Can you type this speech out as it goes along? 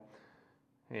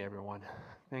Hey everyone,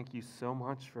 thank you so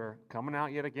much for coming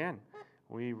out yet again.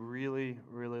 We really,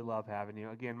 really love having you.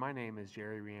 Again, my name is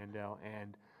Jerry Riando,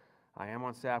 and I am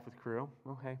on staff with Crew.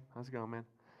 Oh, hey, how's it going, man?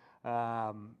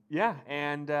 I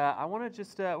want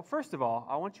to first of all,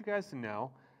 I want you guys to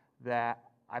know that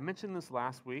I mentioned this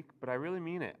last week, but I really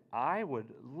mean it. I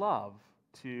would love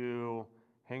to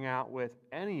hang out with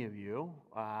any of you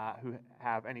who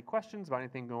have any questions about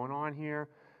anything going on here,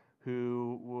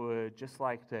 who would just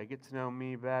like to get to know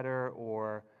me better,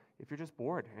 or if you're just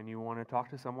bored and you want to talk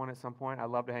to someone at some point, I'd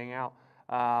love to hang out.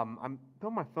 I'm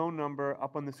putting my phone number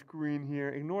up on the screen here.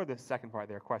 Ignore the second part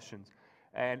there, questions.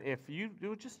 And if you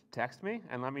do, just text me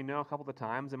and let me know a couple of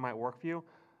times it might work for you.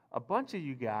 A bunch of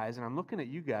you guys, and I'm looking at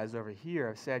you guys over here,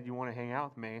 have said you want to hang out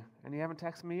with me, and you haven't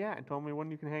texted me yet and told me when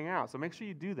you can hang out. So make sure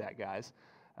you do that, guys.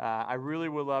 I really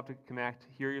would love to connect,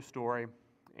 hear your story,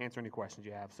 answer any questions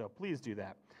you have. So please do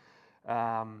that.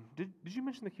 Did you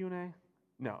mention the Q&A?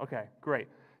 No, okay, great.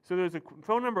 So there's a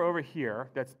phone number over here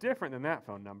that's different than that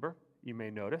phone number, you may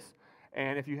notice.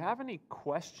 And if you have any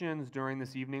questions during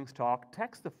this evening's talk,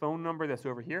 text the phone number that's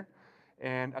over here.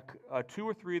 And 2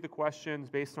 or 3 of the questions,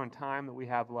 based on time that we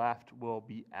have left, will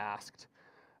be asked.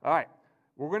 All right,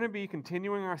 we're going to be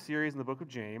continuing our series in the book of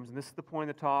James, and this is the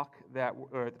point of the talk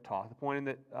the point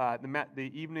in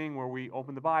the evening where we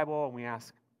open the Bible and we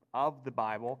ask of the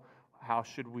Bible, how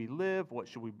should we live? What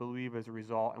should we believe as a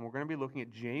result? And we're going to be looking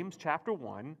at James chapter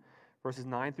 1, verses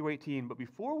 9 through 18. But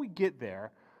before we get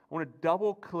there, I want to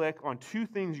double click on 2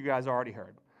 things you guys already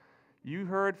heard. You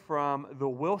heard from the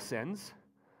Wilsons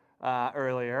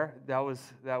earlier. That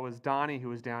was Donnie who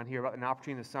was down here about an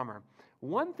opportunity in the summer.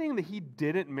 One thing that he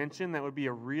didn't mention that would be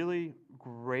a really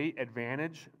great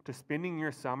advantage to spending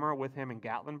your summer with him in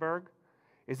Gatlinburg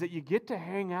is that you get to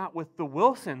hang out with the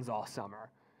Wilsons all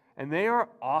summer. And they are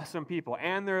awesome people,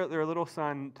 and their little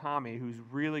son, Tommy, who's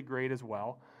really great as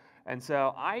well. And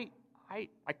so I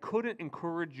couldn't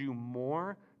encourage you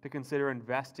more to consider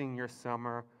investing your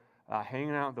summer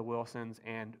hanging out with the Wilsons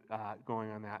and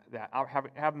going on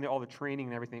having all the training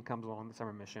and everything that comes along with the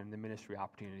summer mission, the ministry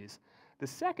opportunities. The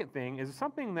second thing is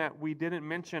something that we didn't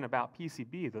mention about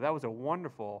PCB, though that was a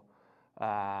wonderful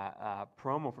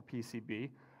promo for PCB.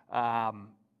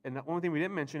 And the only thing we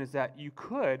didn't mention is that you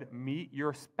could meet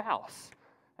your spouse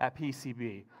at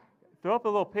PCB. Throw up a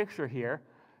little picture here.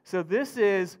 So this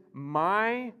is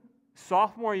my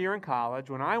sophomore year in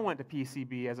college when I went to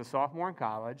PCB as a sophomore in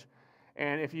college.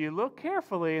 And if you look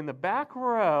carefully in the back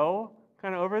row,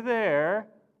 kind of over there,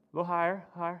 a little higher,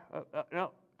 no,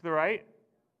 to the right,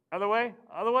 other way,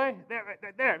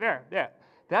 there.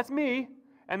 That's me,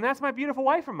 and that's my beautiful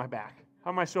wife on my back,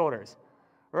 on my shoulders,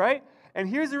 right? And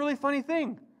here's the really funny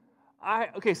thing.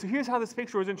 So here's how this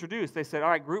picture was introduced. They said,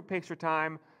 all right, group picture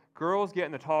time, girls get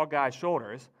in the tall guy's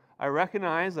shoulders. I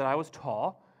recognized that I was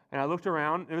tall, and I looked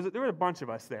around. There were a bunch of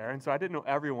us there, and so I didn't know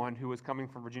everyone who was coming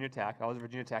from Virginia Tech. I was a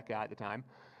Virginia Tech guy at the time.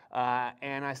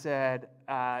 And I said,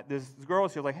 this girl,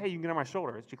 she was like, hey, you can get on my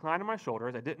shoulders. She climbed on my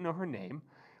shoulders. I didn't know her name.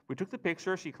 We took the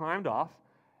picture. She climbed off,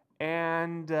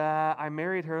 and I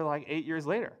married her like 8 years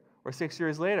later or 6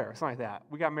 years later or something like that.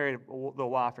 We got married a little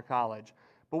while after college.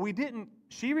 But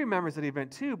she remembers that event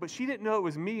too, but she didn't know it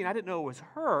was me, and I didn't know it was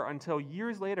her until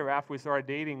years later after we started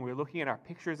dating. We were looking at our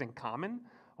pictures in common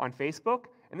on Facebook,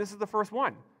 and this is the first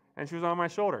one, and she was on my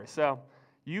shoulder. So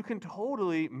you can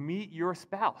totally meet your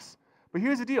spouse. But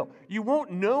here's the deal. You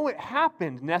won't know it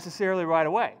happened necessarily right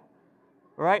away,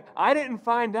 right? I didn't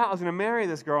find out I was going to marry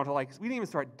this girl until we didn't even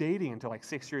start dating until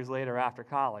 6 years later after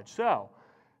college. So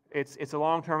it's a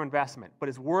long-term investment, but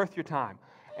it's worth your time.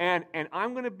 And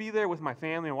I'm going to be there with my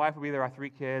family. My wife will be there, our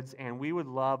 3 kids, and we would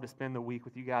love to spend the week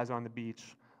with you guys on the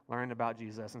beach, learning about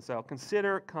Jesus. And so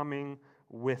consider coming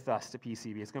with us to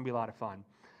PCB. It's going to be a lot of fun.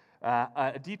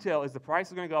 A detail is the price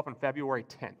is going to go up on February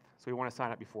 10th, so we want to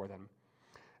sign up before then.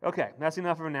 Okay, that's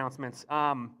enough of announcements.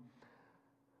 We're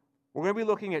going to be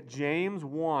looking at James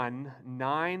 1,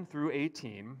 9 through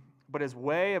 18. But as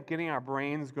way of getting our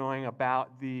brains going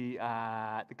about the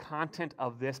content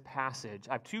of this passage,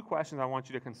 I have 2 questions I want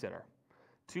you to consider.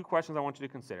 2 questions I want you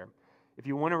to consider. If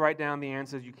you want to write down the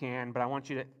answers, you can, but I want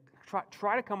you to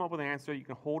try to come up with an answer you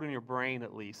can hold in your brain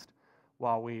at least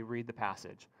while we read the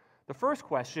passage. The first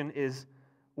question is,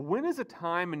 when is a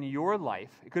time in your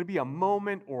life, it could be a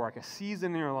moment or like a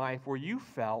season in your life where you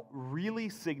felt really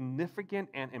significant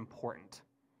and important?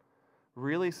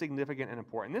 Really significant and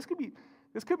important. This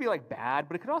could be like bad,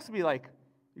 but it could also be like,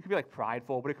 you could be like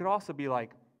prideful, but it could also be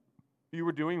like you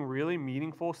were doing really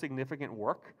meaningful, significant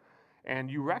work,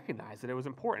 and you recognized that it was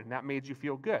important, and that made you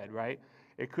feel good, right?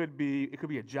 It could be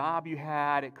a job you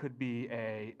had. It could be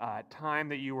a time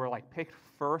that you were picked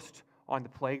first on the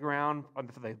playground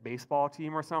for the baseball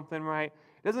team or something, right?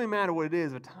 It doesn't even matter what it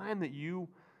is, a time that you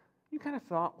kind of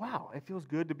thought, wow, it feels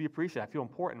good to be appreciated. I feel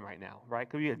important right now, right?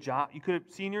 Could be a job.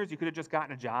 Seniors, you could have just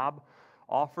gotten a job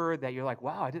offer that you're like,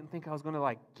 wow, I didn't think I was going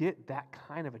to get that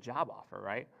kind of a job offer,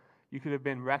 right? You could have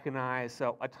been recognized.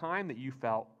 So a time that you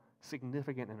felt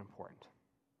significant and important.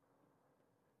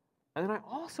 And then I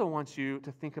also want you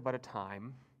to think about a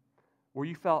time where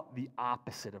you felt the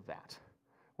opposite of that,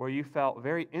 where you felt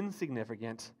very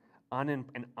insignificant and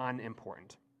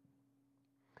unimportant.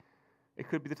 It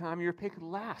could be the time you were picked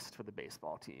last for the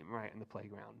baseball team, right, in the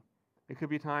playground. It could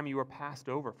be a time you were passed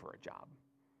over for a job.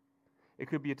 It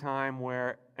could be a time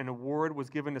where an award was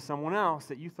given to someone else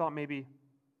that you thought maybe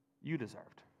you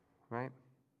deserved, right?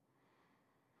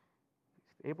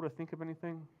 Able to think of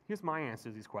anything? Here's my answer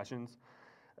to these questions.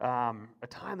 A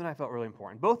time that I felt really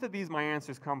important. Both of these, my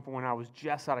answers come from when I was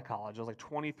just out of college. I was like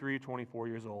 23, 24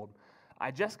 years old.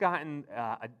 I just gotten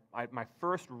my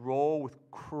first role with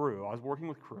Cru. I was working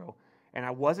with Cru, and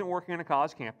I wasn't working on a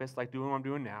college campus like doing what I'm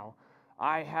doing now.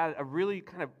 I had a really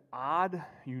kind of odd,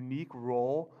 unique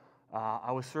role.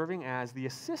 I was serving as the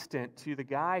assistant to the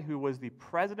guy who was the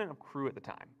president of Cru at the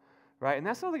time, right? And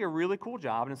that sounds like a really cool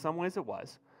job, and in some ways it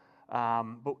was.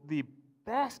 But the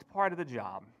best part of the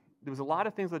job, there was a lot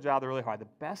of things of the job that were really hard. The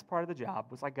best part of the job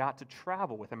was I got to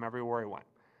travel with him everywhere he went.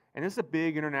 And this is a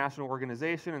big international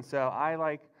organization, and so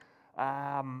I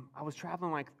was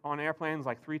traveling on airplanes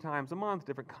 3 times a month,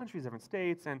 different countries, different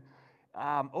states, and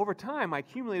over time I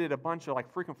accumulated a bunch of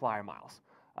frequent flyer miles.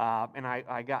 And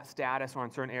I got status on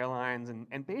certain airlines,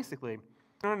 and basically,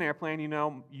 on an airplane,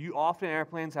 you often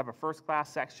airplanes have a first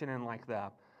class section and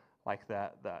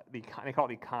they call it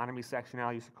the economy section now.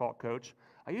 I used to call it coach.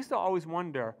 I used to always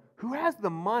wonder who has the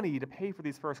money to pay for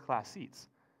these first class seats.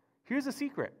 Here's the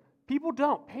secret: people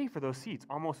don't pay for those seats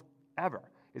almost ever.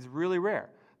 It's really rare.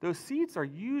 Those seats are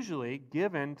usually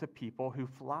given to people who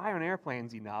fly on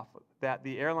airplanes enough that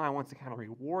the airline wants to kind of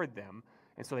reward them.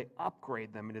 And so they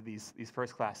upgrade them into these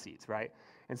first-class seats, right?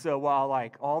 And so while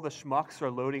all the schmucks are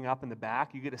loading up in the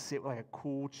back, you get to sit with a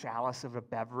cool chalice of a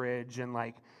beverage, and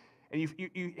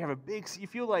you have a big. You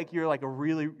feel like you're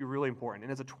really important.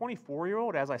 And as a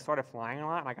 24-year-old, as I started flying a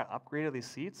lot and I got upgraded to these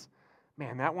seats,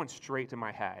 man, that went straight to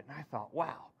my head. And I thought,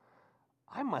 wow,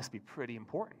 I must be pretty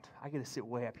important. I get to sit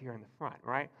way up here in the front,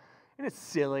 right? And it's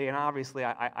silly, and obviously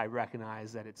I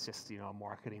recognize that it's just a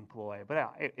marketing ploy,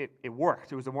 but it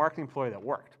worked. It was a marketing ploy that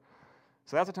worked.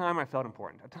 So that's a time I felt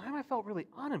important. A time I felt really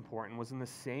unimportant was in the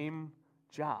same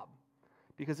job,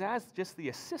 because as just the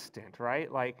assistant, right?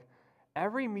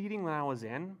 Every meeting that I was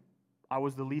in, I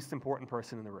was the least important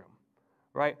person in the room,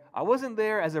 right? I wasn't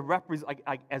there as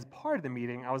as part of the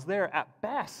meeting. I was there at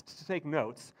best to take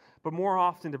notes, but more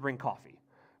often to bring coffee.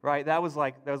 Right, that was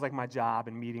my job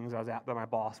in meetings I was at that my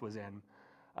boss was in,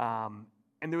 and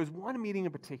there was one meeting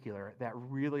in particular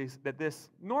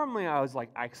normally I was I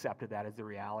accepted that as the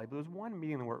reality, but there was one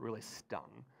meeting where it really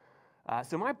stung.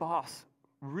 So my boss,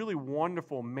 really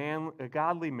wonderful man, a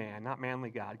godly man, not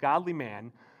manly God, godly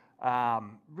man,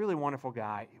 really wonderful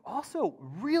guy, also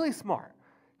really smart.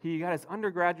 He got his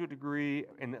undergraduate degree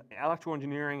in electrical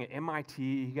engineering at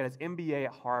MIT. He got his MBA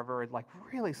at Harvard.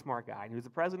 Really smart guy. And he was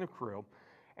the president of Cru.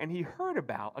 And he heard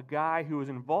about a guy who was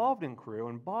involved in Cru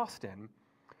in Boston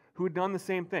who had done the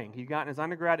same thing. He'd gotten his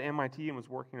undergrad at MIT and was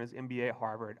working on his MBA at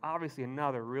Harvard. Obviously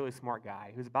another really smart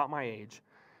guy who's about my age.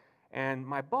 And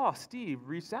my boss, Steve,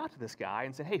 reached out to this guy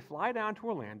and said, hey, fly down to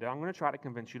Orlando. I'm going to try to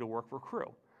convince you to work for Cru.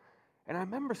 And I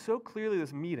remember so clearly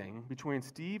this meeting between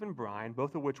Steve and Brian,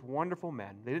 both of which wonderful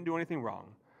men. They didn't do anything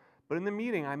wrong. But in the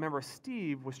meeting, I remember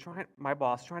Steve was my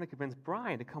boss, trying to convince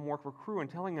Brian to come work for Cru and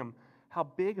telling him how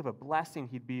big of a blessing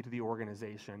he'd be to the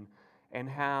organization and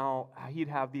how he'd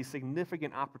have these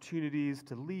significant opportunities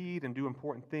to lead and do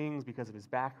important things because of his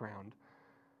background.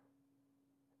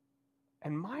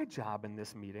 And my job in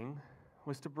this meeting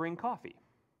was to bring coffee,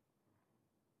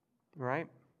 right,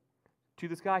 to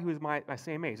this guy who was my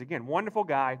same age. Again, wonderful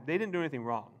guy. They didn't do anything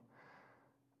wrong.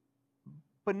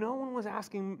 But no one was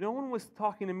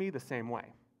talking to me the same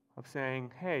way, of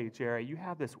saying, hey, Jerry, you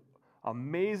have this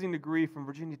amazing degree from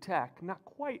Virginia Tech, not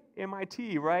quite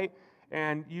MIT, right?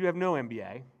 And you have no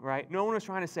MBA, right? No one was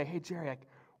trying to say, hey, Jerry,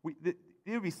 it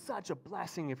would be such a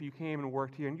blessing if you came and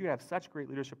worked here, and you have such great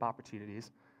leadership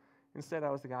opportunities. Instead, I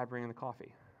was the guy bringing the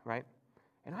coffee, right?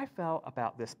 And I felt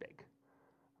about this big,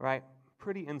 right?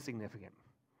 Pretty insignificant.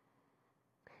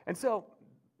 And so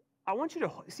I want you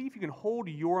to see if you can hold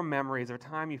your memories of a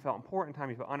time you felt important, time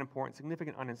you felt unimportant,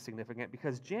 significant, insignificant,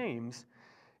 because James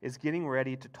is getting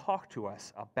ready to talk to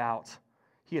us about,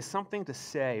 he has something to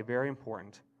say very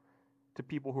important to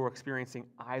people who are experiencing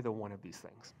either one of these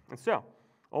things. And so,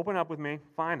 open up with me,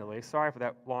 finally, sorry for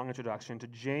that long introduction, to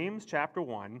James chapter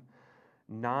 1,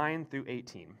 9 through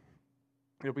 18.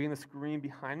 It'll be on the screen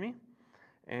behind me,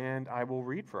 and I will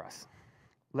read for us.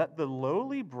 Let the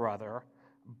lowly brother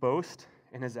boast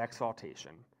in his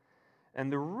exaltation,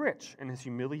 and the rich in his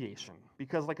humiliation,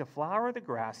 because like a flower of the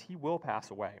grass he will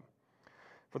pass away.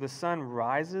 For the sun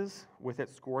rises with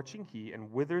its scorching heat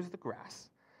and withers the grass.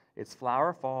 Its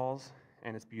flower falls,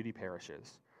 and its beauty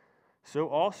perishes. So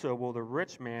also will the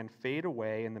rich man fade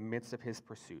away in the midst of his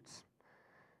pursuits.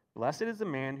 Blessed is the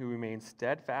man who remains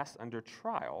steadfast under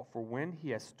trial, for when he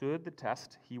has stood the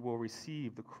test, he will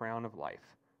receive the crown of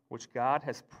life, which God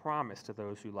has promised to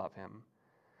those who love him.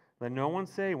 Let no one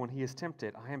say when he is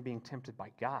tempted, I am being tempted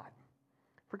by God.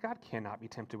 For God cannot be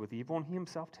tempted with evil, and he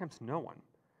himself tempts no one.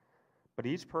 But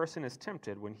each person is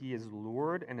tempted when he is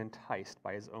lured and enticed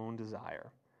by his own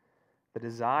desire. The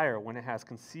desire, when it has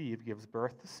conceived, gives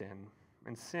birth to sin,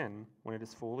 and sin, when it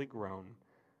is fully grown,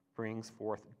 brings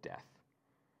forth death.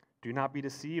 Do not be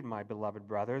deceived, my beloved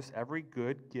brothers. Every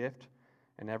good gift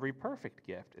and every perfect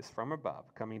gift is from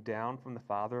above, coming down from the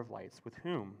Father of lights, with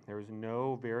whom there is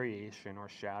no variation or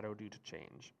shadow due to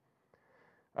change.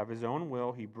 Of his own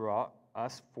will he brought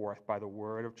us forth by the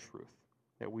word of truth,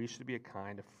 that we should be a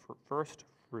kind of first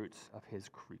fruits of his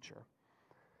creature.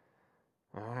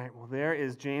 All right, well, there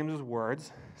is James's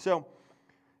words. So,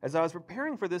 as I was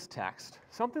preparing for this text,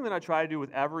 something that I try to do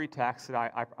with every text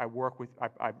that I work with,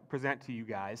 I present to you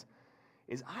guys,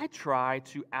 is I try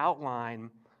to outline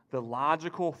the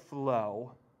logical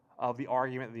flow of the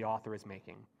argument that the author is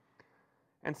making.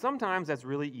 And sometimes that's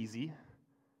really easy,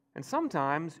 and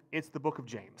sometimes it's the book of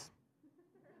James.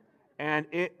 And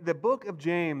the book of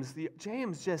James, he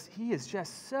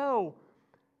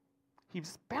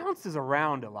bounces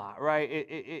around a lot, right?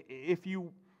 If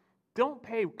you don't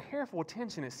pay careful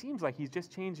attention, it seems like he's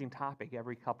just changing topic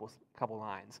every couple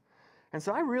lines. And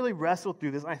so I really wrestled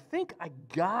through this. I think I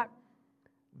got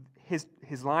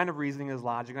his line of reasoning, his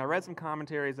logic. And I read some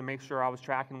commentaries to make sure I was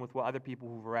tracking with what other people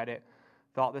who've read it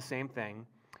thought the same thing.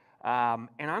 And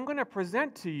I'm going to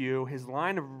present to you his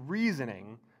line of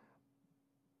reasoning.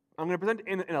 I'm going to present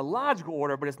it in a logical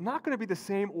order, but it's not going to be the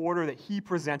same order that he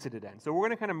presented it in. So we're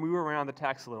going to kind of move around the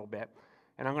text a little bit.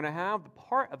 And I'm going to have the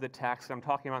part of the text that I'm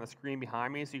talking about on the screen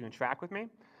behind me so you can track with me.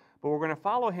 But we're going to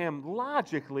follow him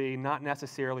logically, not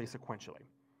necessarily sequentially.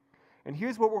 And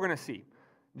here's what we're going to see.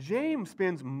 James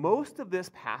spends most of this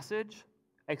passage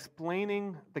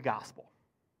explaining the gospel.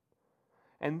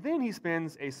 And then he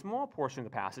spends a small portion of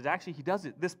the passage, actually he does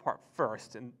this part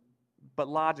first, but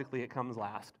logically it comes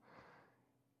last,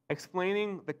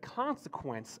 explaining the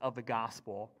consequence of the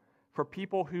gospel for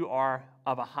people who are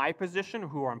of a high position,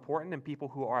 who are important, and people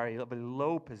who are of a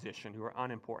low position, who are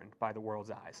unimportant by the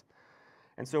world's eyes.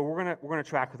 And so we're going to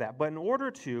track with that. But in order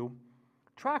to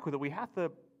track with it, we have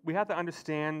to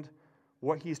understand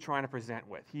what he's trying to present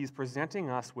with. He's presenting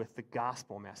us with the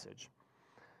gospel message.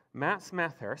 Matt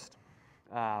Smethurst,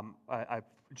 a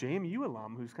JMU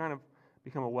alum who's kind of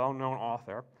become a well-known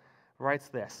author, writes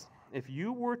this: if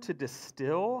you were to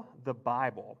distill the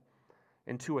Bible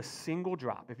into a single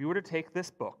drop, if you were to take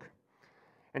this book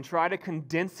and try to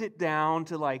condense it down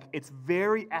to like its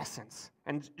very essence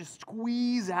and just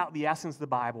squeeze out the essence of the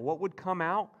Bible, what would come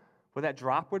out, what that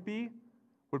drop would be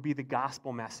the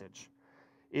gospel message.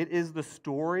 It is the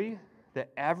story that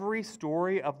every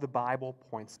story of the Bible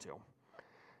points to.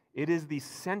 It is the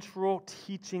central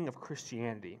teaching of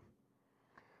Christianity.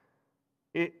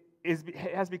 It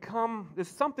has become, there's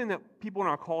something that people in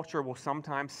our culture will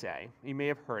sometimes say, you may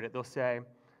have heard it, they'll say,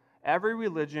 every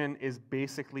religion is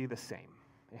basically the same.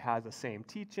 It has the same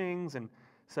teachings, and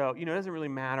so, it doesn't really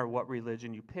matter what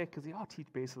religion you pick because they all teach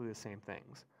basically the same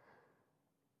things.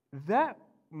 That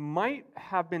might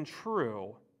have been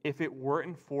true if it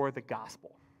weren't for the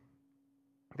gospel.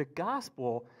 The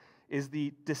gospel is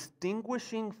the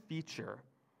distinguishing feature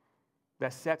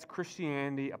that sets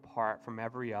Christianity apart from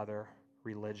every other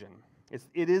religion.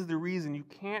 It is the reason you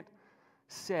can't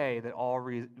say that all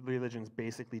religions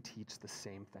basically teach the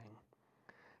same thing.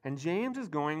 And James is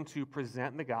going to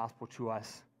present the gospel to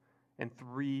us in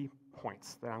 3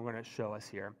 points that I'm going to show us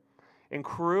here. In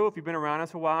Crew, if you've been around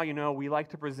us a while, you know we like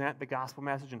to present the gospel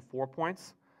message in 4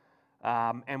 points.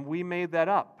 And we made that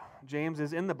up. James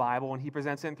is in the Bible, and he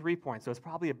presents it in 3 points, so it's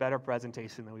probably a better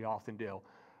presentation than we often do.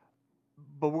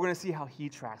 But we're going to see how he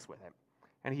tracks with it.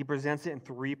 And he presents it in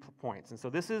 3 points. And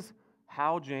so this is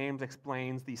how James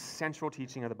explains the central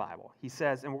teaching of the Bible. He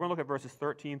says, and we're going to look at verses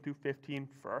 13 through 15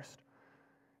 first.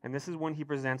 And this is when he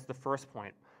presents the first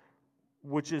point.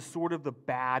 which is sort of the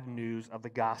bad news of the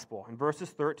gospel. In verses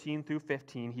 13 through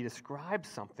 15, he describes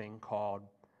something called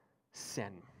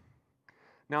sin.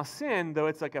 Now, sin, though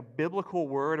it's like a biblical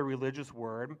word, a religious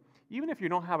word, even if you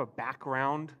don't have a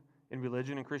background in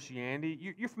religion and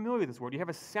Christianity, you're familiar with this word. You have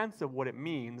a sense of what it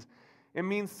means. It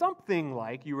means something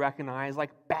like, you recognize,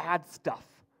 like bad stuff.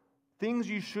 Things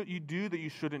you do that you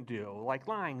shouldn't do, like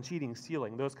lying, cheating,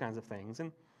 stealing, those kinds of things.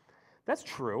 And that's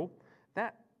true.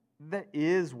 That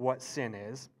is what sin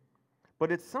is.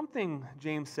 But it's something,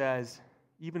 James says,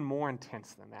 even more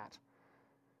intense than that.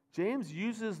 James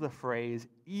uses the phrase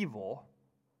evil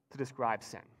to describe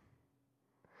sin.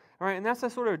 All right, and that's a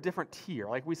sort of a different tier.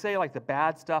 Like we say like the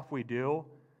bad stuff we do,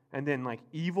 and then like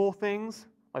evil things,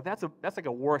 like that's like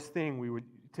a worse thing we would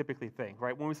typically think,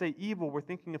 right? When we say evil, we're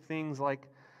thinking of things like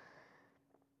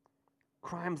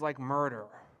crimes like murder,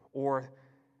 or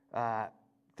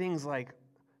things like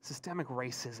systemic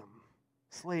racism,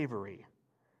 slavery,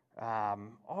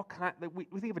 all kind.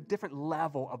 We think of a different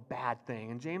level of bad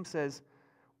thing. And James says,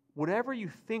 whatever you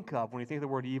think of when you think of the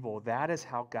word evil, that is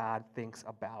how God thinks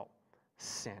about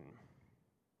sin.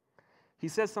 He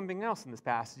says something else in this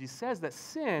passage. He says that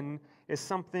sin is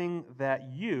something that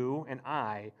you and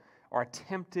I are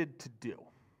tempted to do.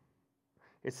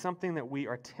 It's something that we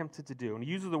are tempted to do. And he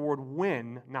uses the word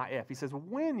when, not if. He says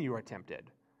when you are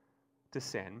tempted to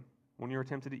sin, when you're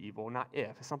tempted to evil, not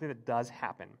if. It's something that does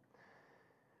happen.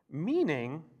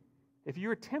 Meaning, if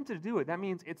you're tempted to do it, that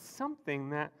means it's something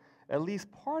that at least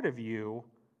part of you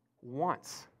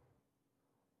wants.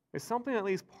 It's something at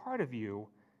least part of you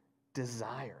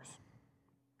desires.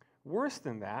 Worse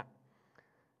than that,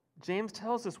 James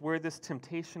tells us where this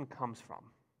temptation comes from.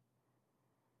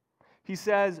 He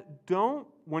says,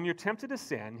 when you're tempted to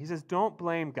sin, he says, don't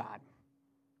blame God.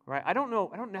 Right? I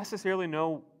don't necessarily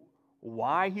know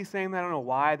why he's saying that. I don't know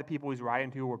why the people he's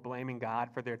writing to were blaming God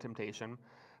for their temptation.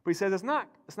 But he says it's not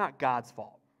God's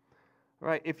fault.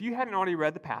 Right? If you hadn't already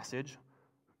read the passage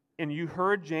and you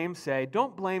heard James say,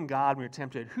 don't blame God when you're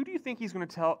tempted, who do you think he's going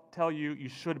to tell you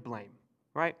should blame?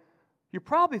 Right? You're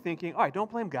probably thinking, all right,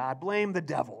 don't blame God, blame the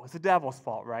devil. It's the devil's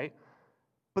fault, right?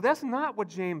 But that's not what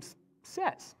James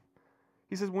says.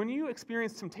 He says, when you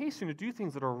experience temptation to do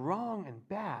things that are wrong and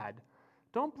bad,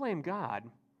 don't blame God,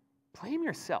 blame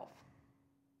yourself.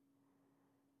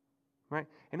 Right?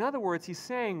 In other words, he's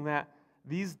saying that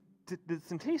the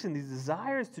temptation, these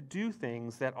desires to do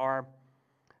things that are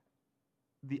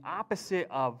the opposite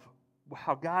of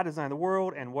how God designed the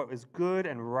world and what is good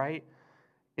and right,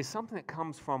 is something that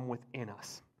comes from within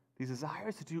us. These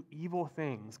desires to do evil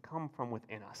things come from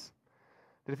within us.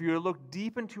 That if you were to look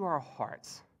deep into our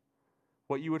hearts,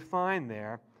 what you would find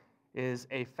there is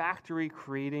a factory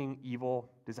creating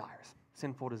evil desires,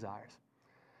 sinful desires.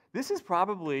 This is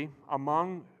probably,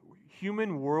 among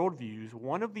human worldviews,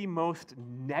 one of the most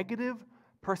negative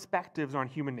perspectives on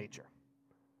human nature.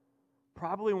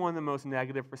 Probably one of the most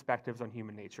negative perspectives on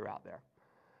human nature out there.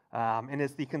 And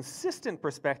it's the consistent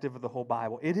perspective of the whole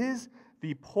Bible. It is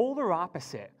the polar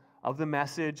opposite of the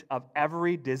message of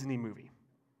every Disney movie.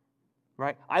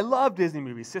 Right? I love Disney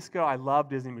movies. Cisco, I love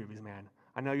Disney movies, man.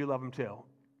 I know you love them too.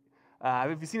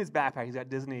 If you've seen his backpack, he's got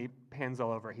Disney pins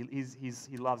all over. He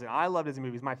loves it. I love Disney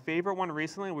movies. My favorite one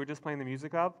recently, we were just playing the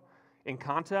music of,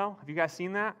 Encanto. Have you guys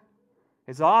seen that?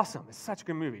 It's awesome. It's such a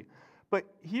good movie. But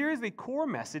here's the core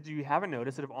message you haven't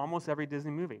noticed of almost every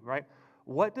Disney movie, right?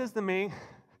 What does the main...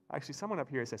 Actually, someone up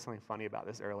here said something funny about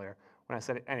this earlier when I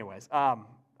said it. Anyways, I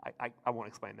won't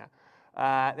explain that.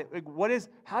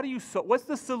 What's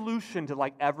the solution to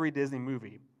like every Disney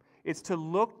movie? It's to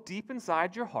look deep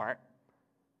inside your heart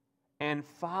and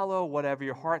follow whatever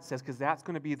your heart says, because that's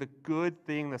going to be the good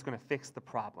thing that's going to fix the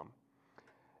problem.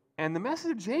 And the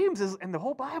message of James is, and the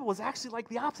whole Bible is actually like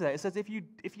the opposite. It says if you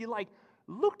like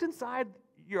looked inside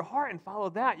your heart and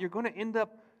followed that, you're going to end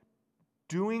up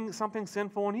doing something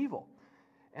sinful and evil.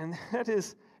 And that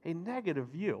is a negative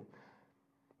view.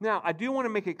 Now, I do want to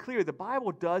make it clear, the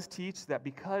Bible does teach that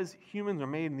because humans are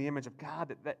made in the image of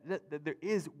God, that there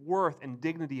is worth and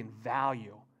dignity and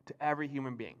value to every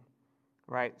human being,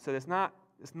 right? So it's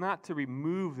not to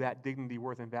remove that dignity,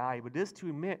 worth, and value, but it is to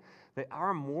admit that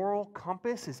our moral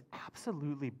compass is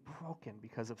absolutely broken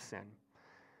because of sin.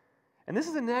 And this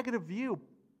is a negative view,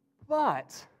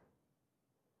 but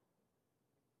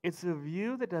it's a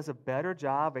view that does a better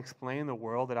job explaining the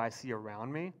world that I see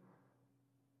around me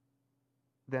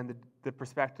than the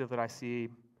perspective that I see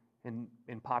in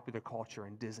popular culture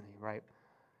and Disney, right?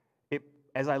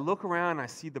 As I look around and I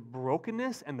see the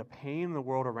brokenness and the pain in the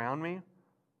world around me,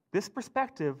 this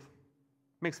perspective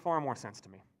makes far more sense to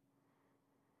me.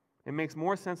 It makes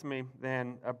more sense to me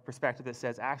than a perspective that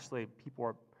says, actually,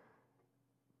 people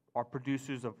are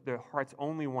producers of their hearts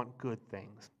only want good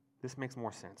things. This makes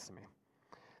more sense to me.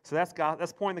 So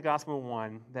that's point in the Gospel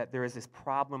 1, that there is this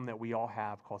problem that we all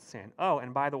have called sin. Oh,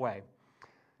 and by the way,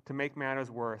 to make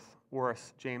matters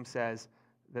worse, James says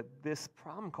that this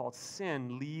problem called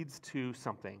sin leads to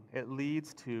something. It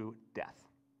leads to death.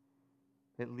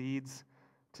 It leads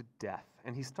to death.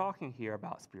 And he's talking here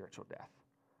about spiritual death.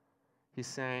 He's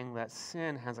saying that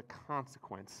sin has a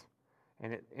consequence,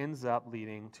 and it ends up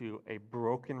leading to a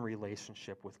broken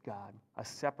relationship with God, a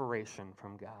separation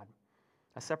from God.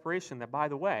 A separation that, by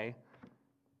the way,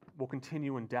 will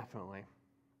continue indefinitely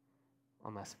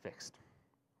unless fixed.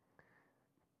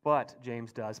 But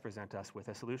James does present us with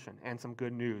a solution and some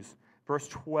good news. Verse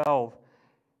 12,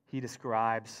 he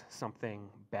describes something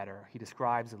better. He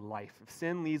describes life. If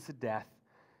sin leads to death,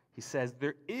 he says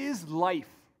there is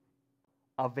life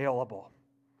available.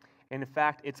 And in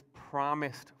fact, it's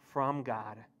promised from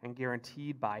God and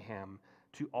guaranteed by him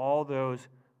to all those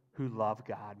who love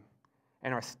God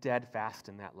and are steadfast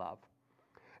in that love.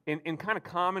 In kind of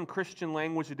common Christian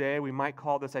language today, we might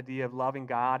call this idea of loving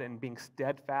God and being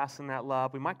steadfast in that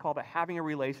love, we might call that having a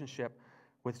relationship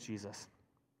with Jesus.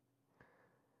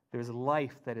 There's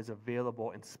life that is available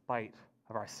in spite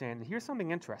of our sin. And here's something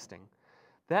interesting.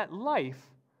 That life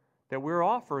that we're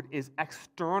offered is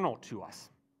external to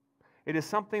us. It is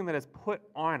something that is put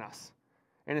on us,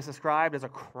 and it's described as a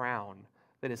crown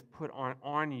that is put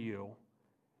on you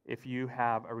if you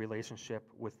have a relationship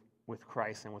with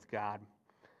Christ and with God.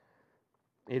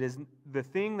 It is the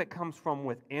thing that comes from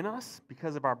within us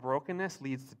because of our brokenness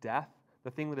leads to death. The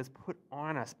thing that is put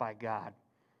on us by God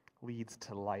leads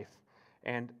to life.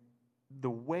 And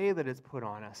the way that it's put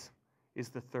on us is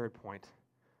the third point.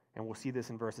 And we'll see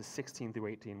this in verses 16 through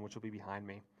 18, which will be behind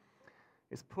me.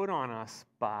 It's put on us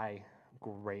by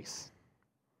grace.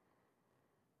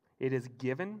 It is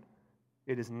given.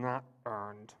 It is not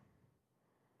earned.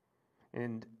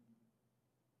 And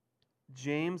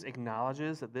James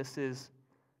acknowledges that this is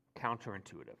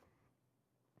counterintuitive.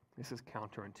 This is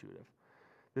counterintuitive.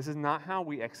 This is not how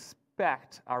we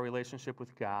expect our relationship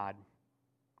with God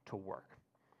to work.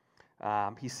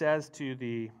 He says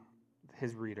to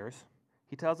his readers,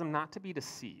 he tells them not to be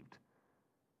deceived.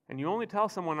 And you only tell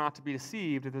someone not to be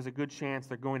deceived if there's a good chance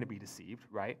they're going to be deceived,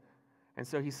 right? And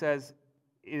so he says,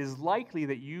 it is likely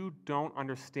that you don't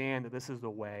understand that this is the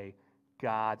way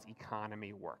God's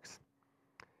economy works.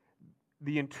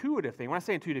 The intuitive thing, when I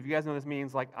say intuitive, you guys know what this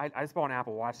means. Like, I just bought an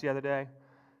Apple Watch the other day,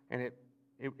 and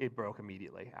it broke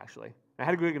immediately, actually. I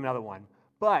had to go get another one.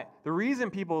 But the reason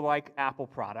people like Apple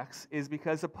products is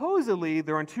because supposedly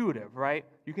they're intuitive, right?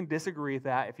 You can disagree with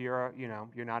that if you're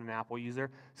not an Apple user.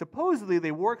 Supposedly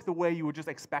they work the way you would just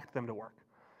expect them to work.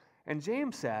 And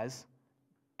James says,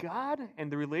 God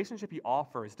and the relationship he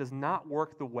offers does not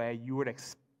work the way you would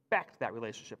expect that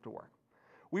relationship to work.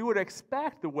 We would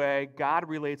expect the way God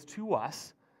relates to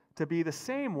us to be the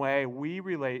same way we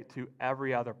relate to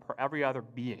every other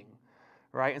being,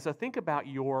 right? And so think about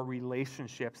your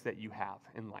relationships that you have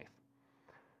in life.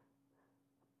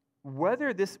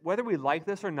 Whether we like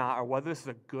this or not, or whether this is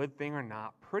a good thing or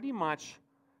not, pretty much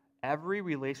every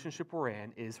relationship we're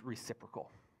in is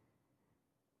reciprocal.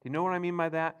 Do you know what I mean by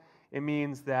that? It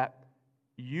means that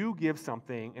you give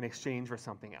something in exchange for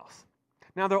something else.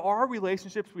 Now, there are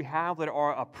relationships we have that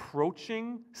are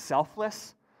approaching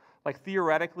selfless. Like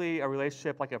theoretically, a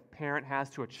relationship like a parent has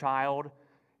to a child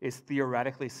is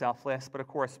theoretically selfless. But of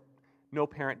course, no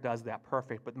parent does that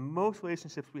perfect. But most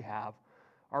relationships we have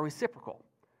are reciprocal.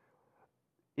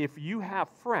 If you have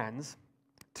friends,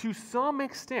 to some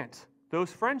extent,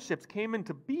 those friendships came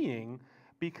into being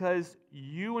because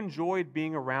you enjoyed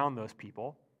being around those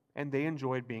people and they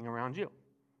enjoyed being around you.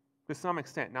 To some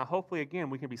extent. Now, hopefully, again,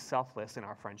 we can be selfless in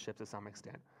our friendships to some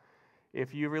extent.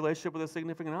 If you have a relationship with a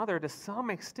significant other, to some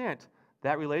extent,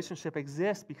 that relationship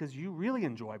exists because you really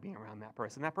enjoy being around that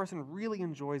person. That person really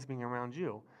enjoys being around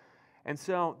you. And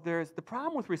so there's the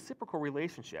problem with reciprocal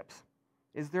relationships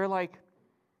is they're like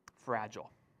fragile.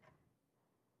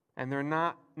 And they're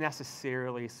not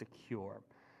necessarily secure.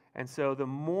 And so the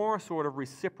more sort of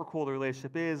reciprocal the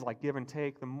relationship is, like give and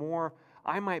take, the more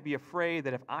I might be afraid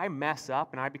that if I mess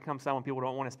up and I become someone people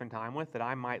don't want to spend time with, that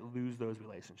I might lose those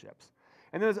relationships.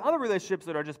 And there's other relationships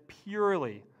that are just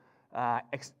purely,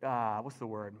 what's the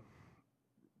word?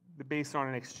 Based on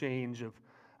an exchange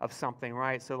of something,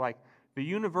 right? So like the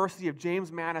University of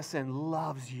James Madison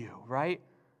loves you, right?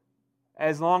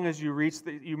 As long as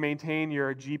you maintain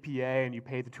your GPA and you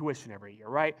pay the tuition every year,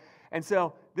 right? And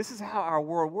so this is how our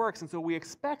world works, and so we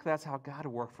expect that's how God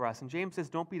will work for us. And James says,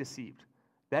 don't be deceived.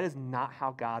 That is not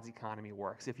how God's economy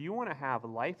works. If you want to have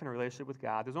life and a relationship with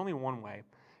God, there's only one way,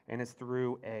 and it's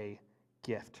through a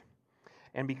gift.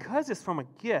 And because it's from a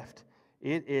gift,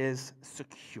 it is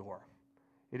secure.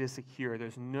 It is secure.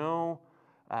 There's no,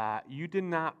 you did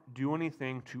not do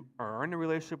anything to earn a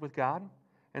relationship with God,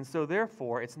 and so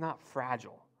therefore it's not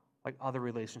fragile like other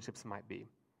relationships might be.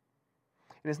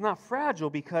 And it's not fragile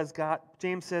because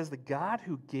James says, the God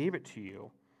who gave it to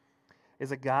you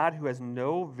is a God who has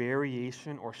no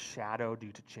variation or shadow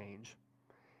due to change.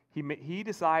 He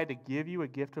decided to give you a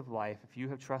gift of life if you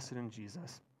have trusted in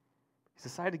Jesus. He's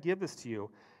decided to give this to you,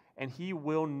 and he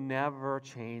will never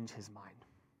change his mind.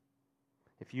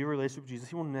 If you have a relationship with Jesus,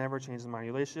 he will never change his mind.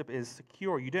 Your relationship is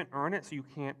secure. You didn't earn it, so you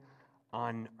can't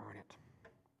unearn it.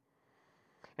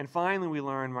 And finally, we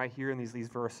learn right here in these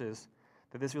verses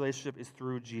that this relationship is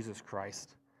through Jesus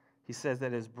Christ. He says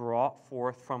that it is brought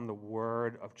forth from the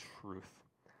word of truth.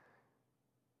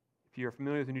 If you're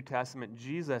familiar with the New Testament,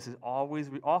 Jesus is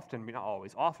often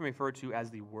referred to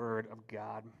as the Word of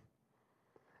God.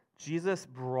 Jesus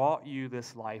brought you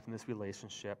this life and this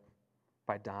relationship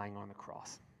by dying on the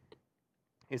cross.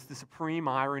 It's the supreme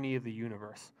irony of the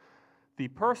universe. The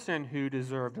person who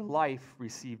deserved life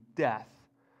received death,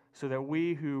 so that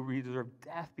we who deserve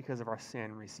death because of our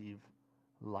sin receive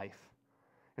life.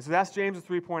 And so that's James'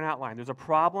 three-point outline. There's a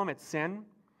problem, it's sin,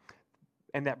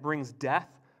 and that brings death,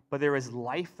 but there is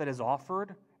life that is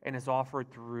offered, and is offered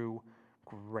through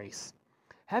grace.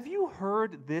 Have you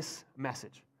heard this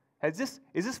message? Is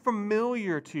this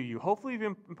familiar to you? Hopefully you've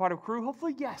been part of Cru.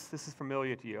 Hopefully, yes, this is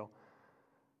familiar to you.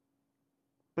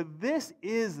 But this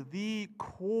is the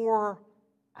core,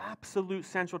 absolute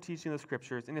central teaching of the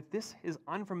Scriptures. And if this is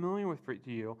unfamiliar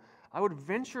to you, I would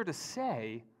venture to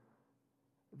say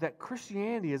that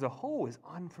Christianity as a whole is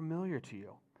unfamiliar to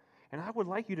you. And I would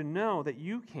like you to know that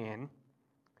you can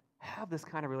have this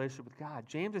kind of relationship with God.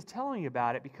 James is telling you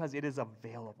about it because it is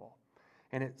available.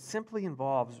 And it simply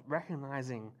involves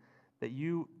recognizing that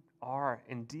you are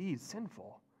indeed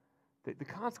sinful. The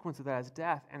consequence of that is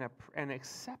death, and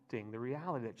accepting the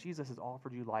reality that Jesus has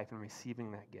offered you life and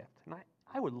receiving that gift. And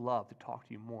I would love to talk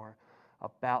to you more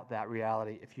about that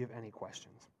reality if you have any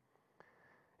questions.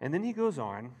 And then he goes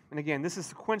on, and again, this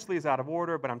is sequentially is out of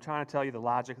order, but I'm trying to tell you the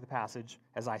logic of the passage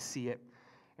as I see it.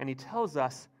 And he tells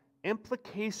us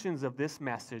implications of this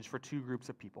message for two groups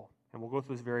of people. And we'll go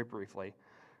through this very briefly.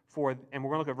 And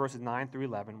we're going to look at verses 9 through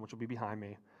 11, which will be behind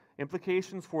me.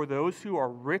 Implications for those who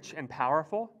are rich and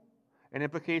powerful, and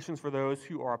implications for those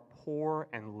who are poor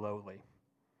and lowly.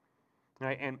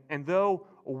 Right? And though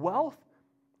wealth,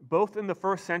 both in the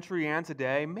first century and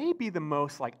today, may be the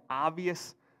most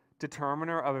obvious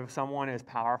determiner of if someone is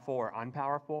powerful or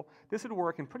unpowerful, this would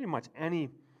work in pretty much any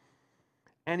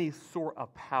sort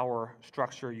of power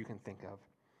structure you can think of.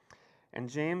 And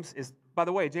James is, by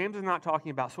the way, James is not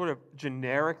talking about sort of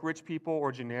generic rich people or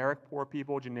generic poor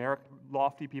people, generic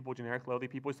lofty people, generic lowly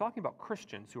people. He's talking about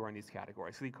Christians who are in these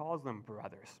categories. So he calls them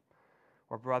brothers,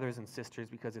 or brothers and sisters,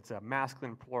 because it's a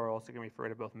masculine plural, so it can refer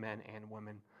to both men and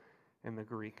women in the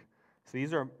Greek. So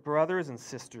these are brothers and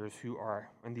sisters who are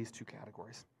in these two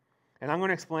categories. And I'm going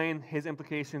to explain his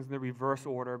implications in the reverse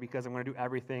order because I'm going to do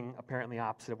everything apparently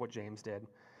opposite of what James did.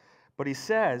 But he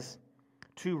says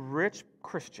to rich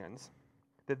Christians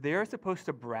that they're supposed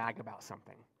to brag about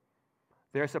something.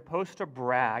 They're supposed to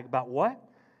brag about what?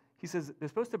 He says they're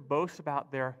supposed to boast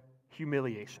about their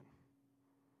humiliation.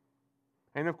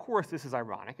 And of course, this is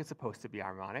ironic. It's supposed to be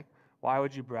ironic. Why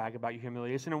would you brag about your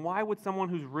humiliation? And why would someone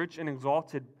who's rich and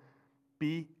exalted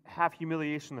have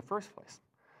humiliation in the first place?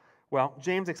 Well,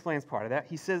 James explains part of that.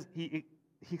 He says he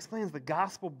explains the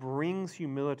gospel brings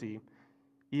humility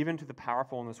even to the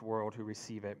powerful in this world who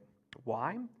receive it.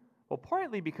 Why? Well,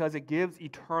 partly because it gives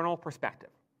eternal perspective.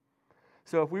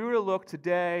 So if we were to look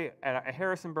today at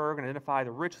Harrisonburg and identify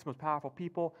the richest, most powerful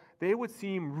people, they would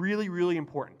seem really, really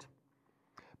important.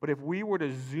 But if we were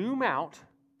to zoom out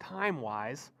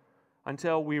time-wise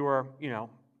until we were,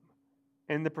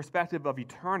 in the perspective of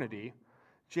eternity,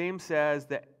 James says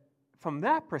that from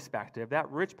that perspective, that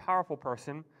rich, powerful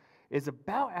person is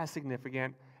about as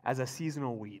significant as a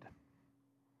seasonal weed.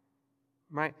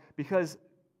 Right? Because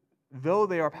though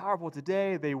they are powerful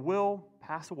today, they will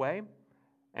pass away,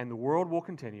 and the world will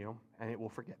continue, and it will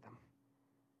forget them.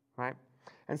 Right?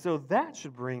 And so that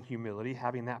should bring humility,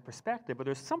 having that perspective. But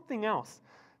there's something else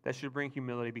that should bring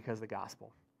humility because of the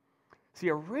gospel. See,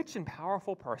 a rich and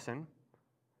powerful person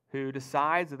who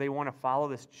decides that they want to follow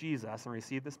this Jesus and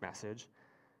receive this message,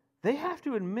 they have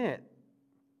to admit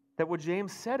that what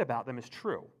James said about them is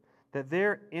true, that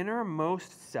their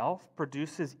innermost self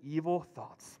produces evil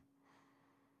thoughts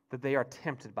that they are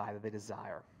tempted by, that they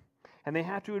desire. And they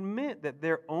have to admit that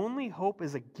their only hope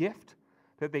is a gift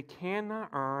that they cannot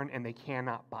earn and they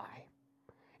cannot buy.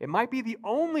 It might be the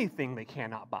only thing they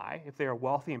cannot buy if they are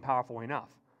wealthy and powerful enough.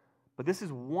 But this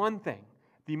is one thing,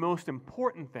 the most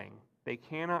important thing they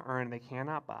cannot earn, they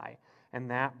cannot buy, and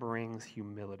that brings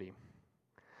humility.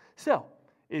 So,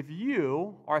 if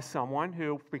you are someone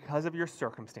who, because of your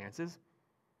circumstances,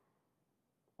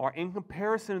 are in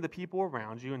comparison to the people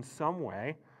around you in some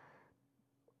way,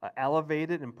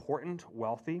 elevated, important,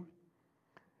 wealthy,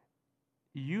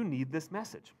 you need this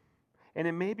message. And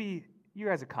it may be, you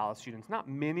guys are college students. Not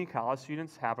many college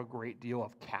students have a great deal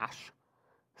of cash.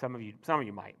 Some of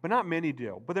you might, but not many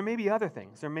do. But there may be other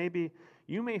things.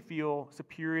 You may feel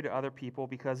superior to other people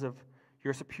because of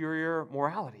your superior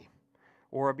morality,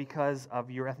 or because of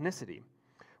your ethnicity,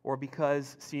 or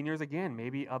because seniors, again,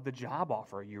 maybe of the job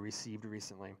offer you received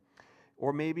recently,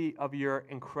 or maybe of your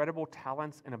incredible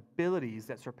talents and abilities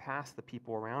that surpass the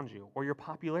people around you, or your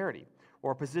popularity,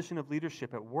 or a position of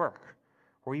leadership at work,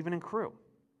 or even in crew.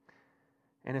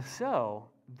 And if so,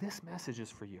 this message is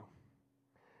for you.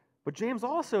 But James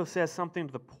also says something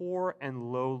to the poor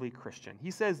and lowly Christian.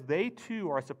 He says they too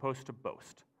are supposed to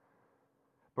boast.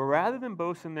 But rather than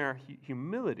boast in their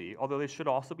humility, although they should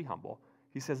also be humble,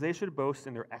 he says they should boast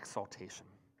in their exaltation.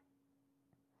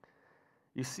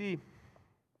 You see,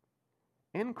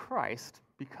 in Christ,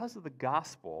 because of the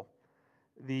gospel,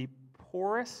 the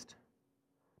poorest,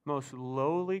 most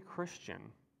lowly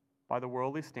Christian, by the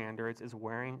worldly standards, is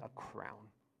wearing a crown.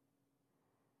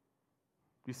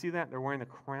 Do you see that? They're wearing the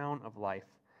crown of life.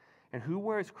 And who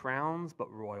wears crowns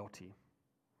but royalty?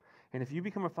 And if you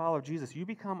become a follower of Jesus, you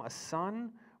become a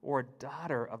son or a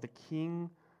daughter of the King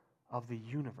of the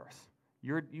universe.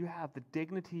 You have the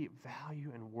dignity,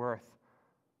 value, and worth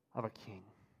of a king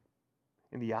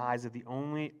in the eyes of the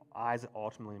only eyes that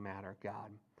ultimately matter,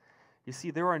 God. You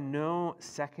see, there are no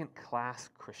second-class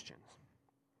Christians.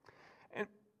 And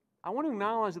I want to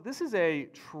acknowledge that this is a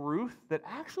truth that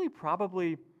actually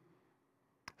probably,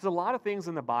 there's a lot of things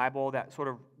in the Bible that sort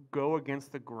of go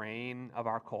against the grain of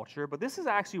our culture, but this is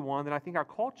actually one that I think our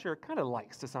culture kind of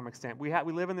likes to some extent. We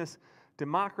live in this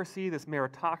democracy, this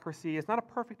meritocracy. It's not a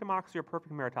perfect democracy or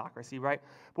perfect meritocracy, right?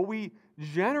 But we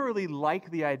generally like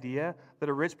the idea that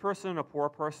a rich person and a poor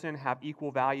person have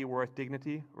equal value, worth,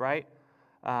 dignity, right?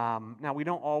 Now we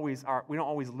don't always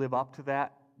live up to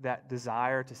that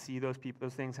desire to see those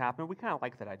things happen. We kind of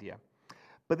like that idea,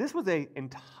 but this was an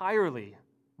entirely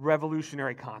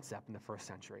revolutionary concept in the first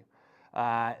century.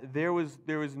 There was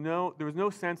no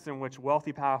sense in which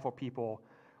wealthy, powerful people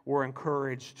were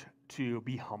encouraged to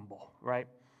be humble, right?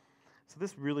 So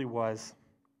this really was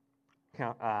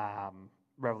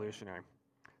revolutionary.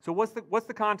 So what's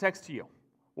the context to you?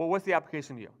 Well, what's the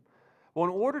application to you? Well,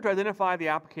 in order to identify the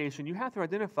application, you have to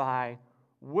identify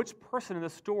which person in the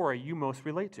story you most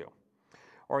relate to.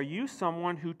 Are you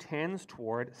someone who tends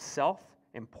toward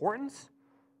self-importance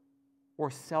or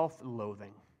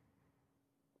self-loathing?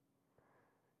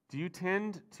 Do you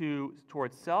tend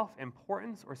towards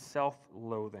self-importance or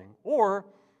self-loathing? Or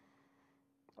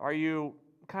are you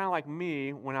kind of like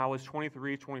me when I was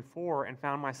 23, 24 and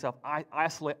found myself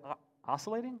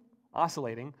oscillating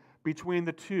between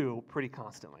the two pretty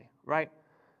constantly, right?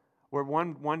 Where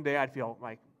one day I'd feel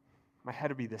like my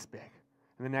head would be this big,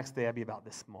 and the next day I'd be about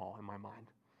this small in my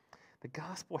mind. The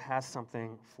gospel has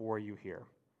something for you here.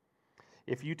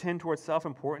 If you tend towards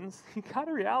self-importance, you got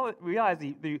to realize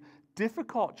the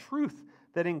difficult truth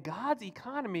that in God's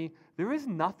economy, there is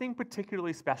nothing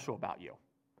particularly special about you.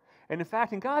 And in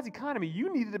fact, in God's economy,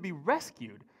 you needed to be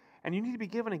rescued, and you need to be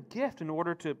given a gift in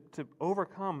order to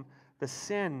overcome the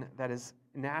sin that is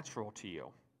natural to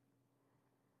you.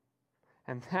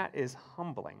 And that is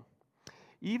humbling.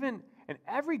 And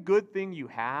every good thing you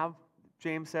have,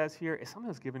 James says here, is something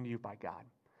that's given to you by God.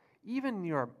 Even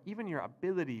your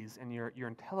abilities and your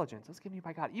intelligence, that's given you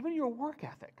by God. Even your work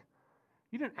ethic.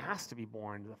 You didn't ask to be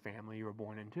born into the family you were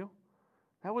born into.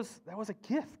 That was a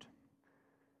gift.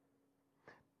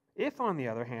 If, on the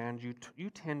other hand, you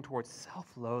tend towards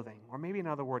self-loathing, or maybe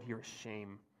another word here is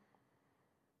shame,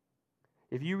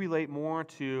 if you relate more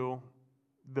to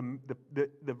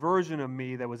the version of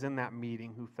me that was in that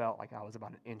meeting who felt like I was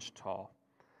about an inch tall,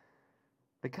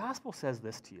 the gospel says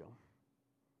this to you.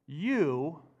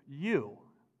 You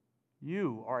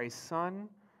are a son,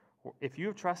 or if you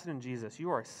have trusted in Jesus, you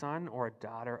are a son or a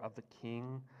daughter of the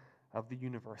King of the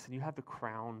universe, and you have the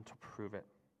crown to prove it.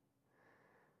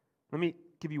 Let me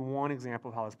give you one example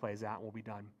of how this plays out, and we'll be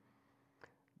done.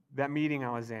 That meeting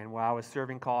I was in, where I was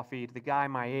serving coffee to the guy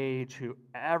my age who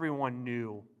everyone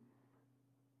knew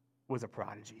was a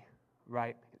prodigy,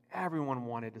 right? Everyone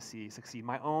wanted to see succeed.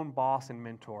 My own boss and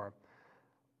mentor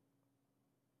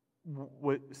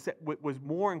was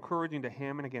more encouraging to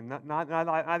him, and again,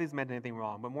 not these men did anything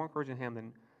wrong, but more encouraging to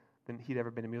him than he'd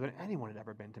ever been to me, than anyone had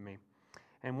ever been to me.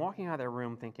 And walking out of that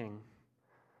room thinking,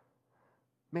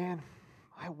 man,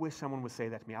 I wish someone would say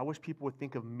that to me. I wish people would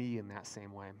think of me in that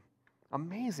same way.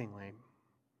 Amazingly,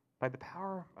 by the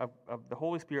power of the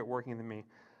Holy Spirit working in me,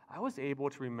 I was able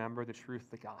to remember the truth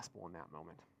of the gospel in that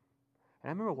moment. And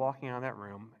I remember walking out of that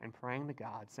room and praying to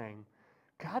God, saying,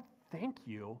 God, thank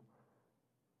you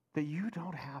that you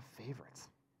don't have favorites.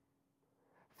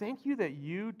 Thank you that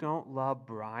you don't love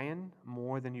Brian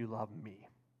more than you love me.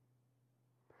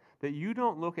 That you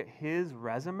don't look at his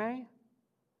resume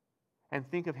and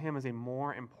think of him as a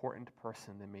more important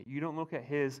person than me. You don't look at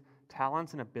his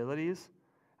talents and abilities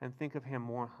and think of him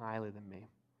more highly than me.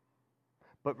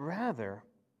 But rather,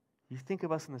 you think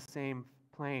of us in the same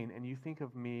plane, and you think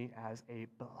of me as a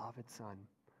beloved son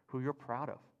who you're proud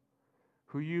of,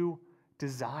 who you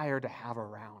desire to have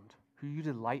around, who you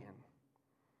delight in.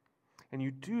 And you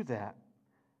do that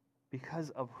because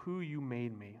of who you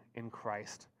made me in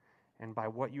Christ and by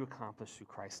what you accomplished through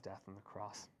Christ's death on the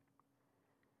cross.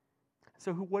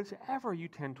 So whatever you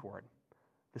tend toward,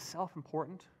 the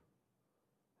self-important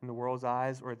in the world's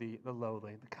eyes or the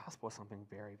lowly, the gospel is something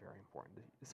very, very important. It's